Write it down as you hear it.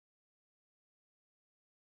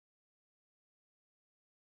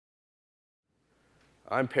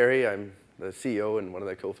I'm Parry. I'm the CEO and one of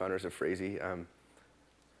the co-founders of Phrasee.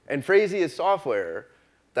 And Phrasee is software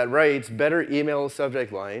that writes better email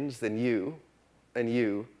subject lines than you,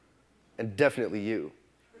 and definitely you.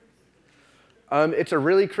 It's a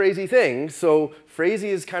really crazy thing. So Phrasee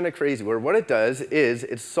is kind of crazy, where what it does is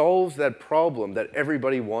it solves that problem that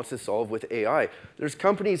everybody wants to solve with AI. There's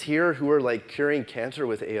companies here who are like curing cancer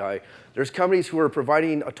with AI. There's companies who are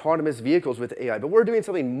providing autonomous vehicles with AI, but we're doing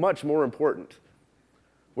something much more important.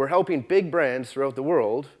 We're helping big brands throughout the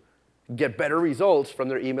world get better results from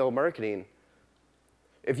their email marketing.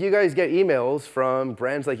 If you guys get emails from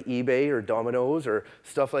brands like eBay or Domino's or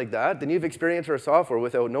stuff like that, then you've experienced our software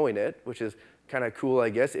without knowing it, which is kind of cool, I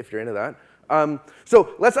guess, if you're into that.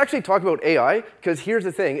 So let's actually talk about AI, because here's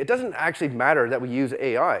the thing. It doesn't actually matter that we use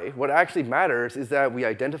AI. What actually matters is that we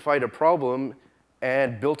identified a problem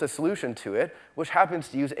and built a solution to it, which happens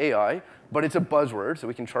to use AI, but it's a buzzword, so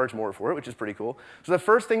we can charge more for it, which is pretty cool. So the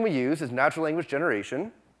first thing we use is natural language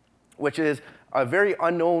generation, which is a very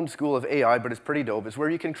unknown school of AI, but it's pretty dope. It's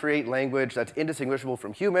where you can create language that's indistinguishable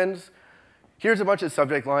from humans. Here's a bunch of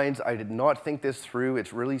subject lines. I did not think this through.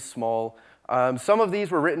 It's really small. Some of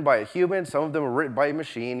these were written by a human. Some of them were written by a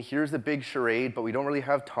machine. Here's the big charade, but we don't really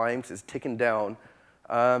have time because it's ticking down.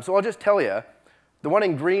 So I'll just tell you. The one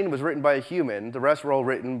in green was written by a human. The rest were all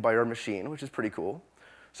written by our machine, which is pretty cool.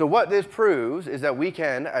 So what this proves is that we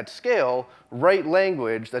can, at scale, write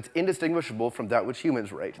language that's indistinguishable from that which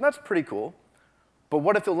humans write. And that's pretty cool. But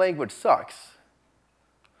what if the language sucks?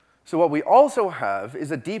 So what we also have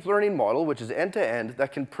is a deep learning model, which is end-to-end,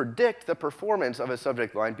 that can predict the performance of a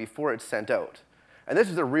subject line before it's sent out. And this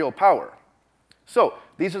is the real power. So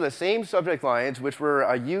these are the same subject lines which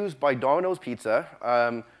were used by Domino's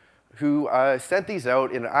Pizza, who sent these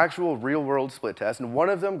out in an actual real-world split test, and one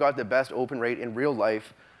of them got the best open rate in real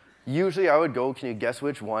life. Usually I would go, can you guess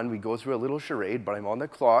which one? We go through a little charade, but I'm on the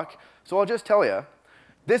clock. So I'll just tell you,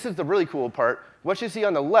 this is the really cool part. What you see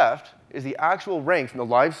on the left is the actual rank from the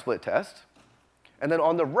live split test, and then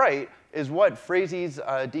on the right is what Phrasee's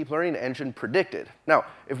deep learning engine predicted. Now,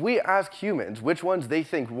 if we ask humans which ones they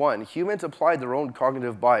think won, humans applied their own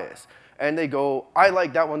cognitive bias. And they go, I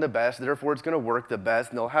like that one the best, therefore it's going to work the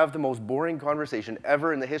best, and they'll have the most boring conversation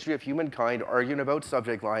ever in the history of humankind arguing about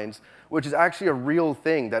subject lines, which is actually a real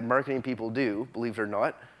thing that marketing people do, believe it or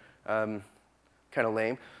not. Kind of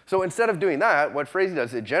lame. So instead of doing that, what Phrasee does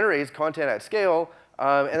is it generates content at scale,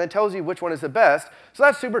 and then tells you which one is the best. So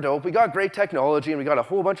that's super dope. We got great technology, and we got a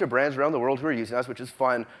whole bunch of brands around the world who are using us, which is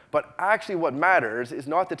fun. But actually what matters is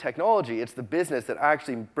not the technology. It's the business that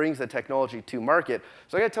actually brings the technology to market.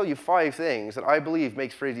 So I got to tell you 5 things that I believe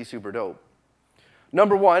makes Phrasee super dope.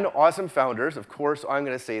 Number 1, awesome founders. Of course, I'm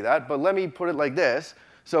going to say that. But let me put it like this.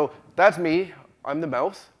 So that's me. I'm the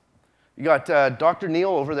mouth. You got Dr. Neil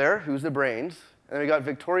over there, who's the brains. And then we got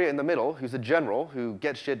Victoria in the middle, who's the general, who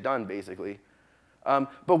gets shit done, basically.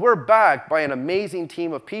 But we're backed by an amazing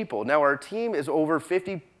team of people. Now, our team is over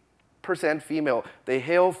 50% female. They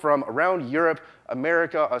hail from around Europe,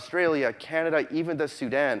 America, Australia, Canada, even the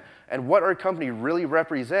Sudan. And what our company really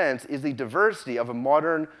represents is the diversity of a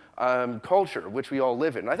modern culture, which we all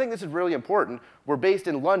live in. And I think this is really important. We're based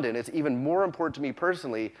in London. It's even more important to me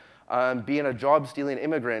personally, being a job-stealing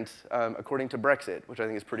immigrant, according to Brexit, which I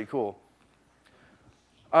think is pretty cool.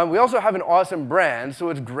 We also have an awesome brand, so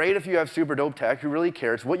it's great if you have super dope tech. Who really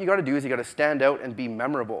cares? What you got to do is you got to stand out and be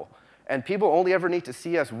memorable. And people only ever need to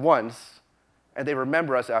see us once, and they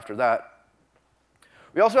remember us after that.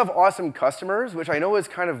 We also have awesome customers, which I know is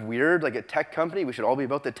kind of weird. Like a tech company, we should all be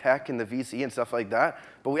about the tech and the VC and stuff like that.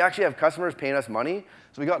 But we actually have customers paying us money.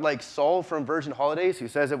 So we got like Sol from Virgin Holidays, who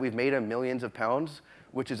says that we've made him millions of pounds,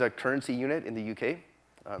 which is a currency unit in the UK,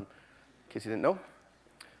 in case you didn't know.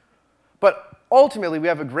 But ultimately, we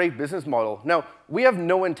have a great business model. Now, we have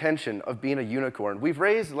no intention of being a unicorn. We've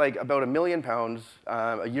raised like about £1 million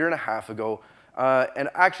a year and a half ago, and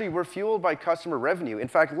actually we're fueled by customer revenue. In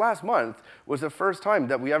fact, last month was the first time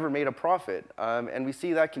that we ever made a profit, and we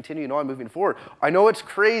see that continuing on moving forward. I know it's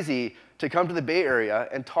crazy to come to the Bay Area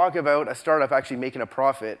and talk about a startup actually making a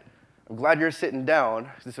profit. I'm glad you're sitting down.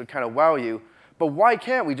 This would kind of wow you. But why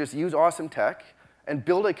can't we just use awesome tech and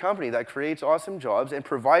build a company that creates awesome jobs and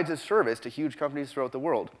provides a service to huge companies throughout the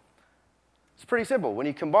world? It's pretty simple. When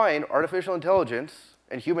you combine artificial intelligence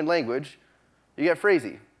and human language, you get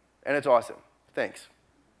Phrasee, and it's awesome. Thanks.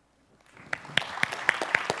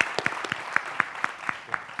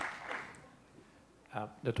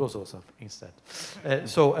 That was awesome, instead.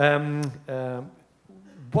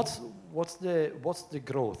 What's the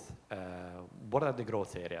growth? What are the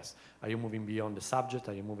growth areas? Are you moving beyond the subject?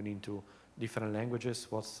 Are you moving into different languages?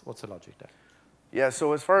 What's the logic there? Yeah,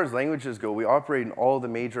 so as far as languages go, we operate in all the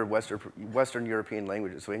major Western European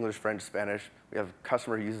languages, so English, French, Spanish. We have a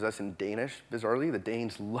customer who uses us in Danish, bizarrely. The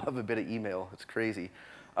Danes love a bit of email. It's crazy.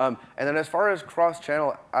 And then as far as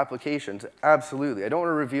cross-channel applications, absolutely. I don't want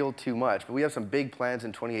to reveal too much, but we have some big plans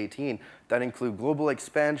in 2018 that include global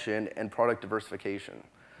expansion and product diversification.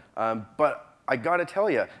 But I got to tell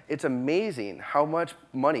you, it's amazing how much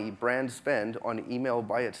money brands spend on email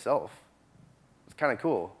by itself. It's kind of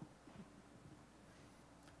cool.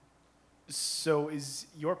 So is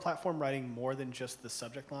your platform writing more than just the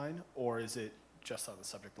subject line, or is it just on the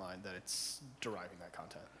subject line that it's deriving that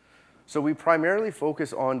content? So we primarily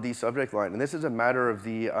focus on the subject line, and this is a matter of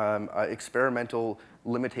the experimental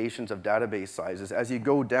limitations of database sizes. As you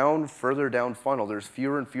go down, further down funnel, there's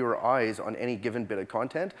fewer and fewer eyes on any given bit of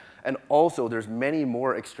content, and also there's many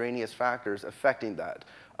more extraneous factors affecting that.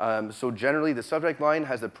 So generally, the subject line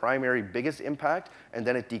has the primary biggest impact, and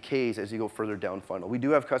then it decays as you go further down funnel. We do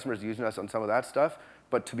have customers using us on some of that stuff,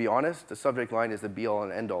 but to be honest, the subject line is the be-all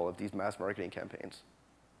and end-all of these mass marketing campaigns.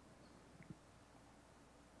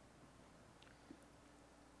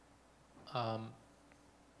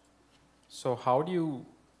 So how do you,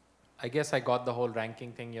 I guess I got the whole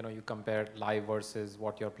ranking thing, you know, you compare live versus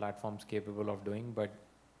what your platform's capable of doing,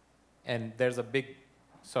 and there's a big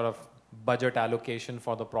sort of budget allocation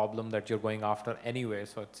for the problem that you're going after anyway,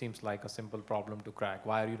 so it seems like a simple problem to crack.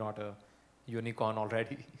 Why are you not a unicorn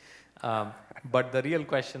already? But the real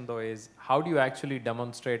question though is, how do you actually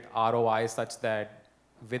demonstrate ROI such that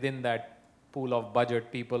within that pool of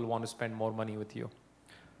budget, people want to spend more money with you?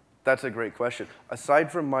 That's a great question.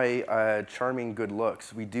 Aside from my charming good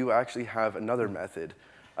looks, we do actually have another method.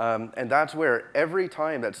 And that's where every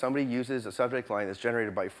time that somebody uses a subject line that's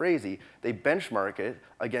generated by Phrasee, they benchmark it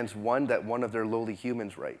against one that one of their lowly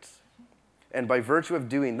humans writes. And by virtue of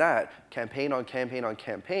doing that, campaign on campaign on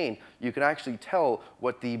campaign, you can actually tell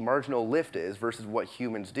what the marginal lift is versus what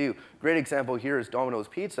humans do. Great example here is Domino's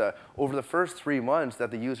Pizza. Over the first 3 months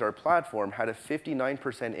that they used our platform, had a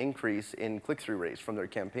 59% increase in click-through rates from their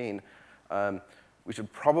campaign. We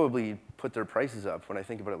should probably put their prices up when I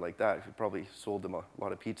think about it like that. We probably sold them a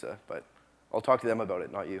lot of pizza, but I'll talk to them about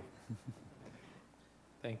it, not you.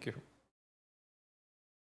 Thank you.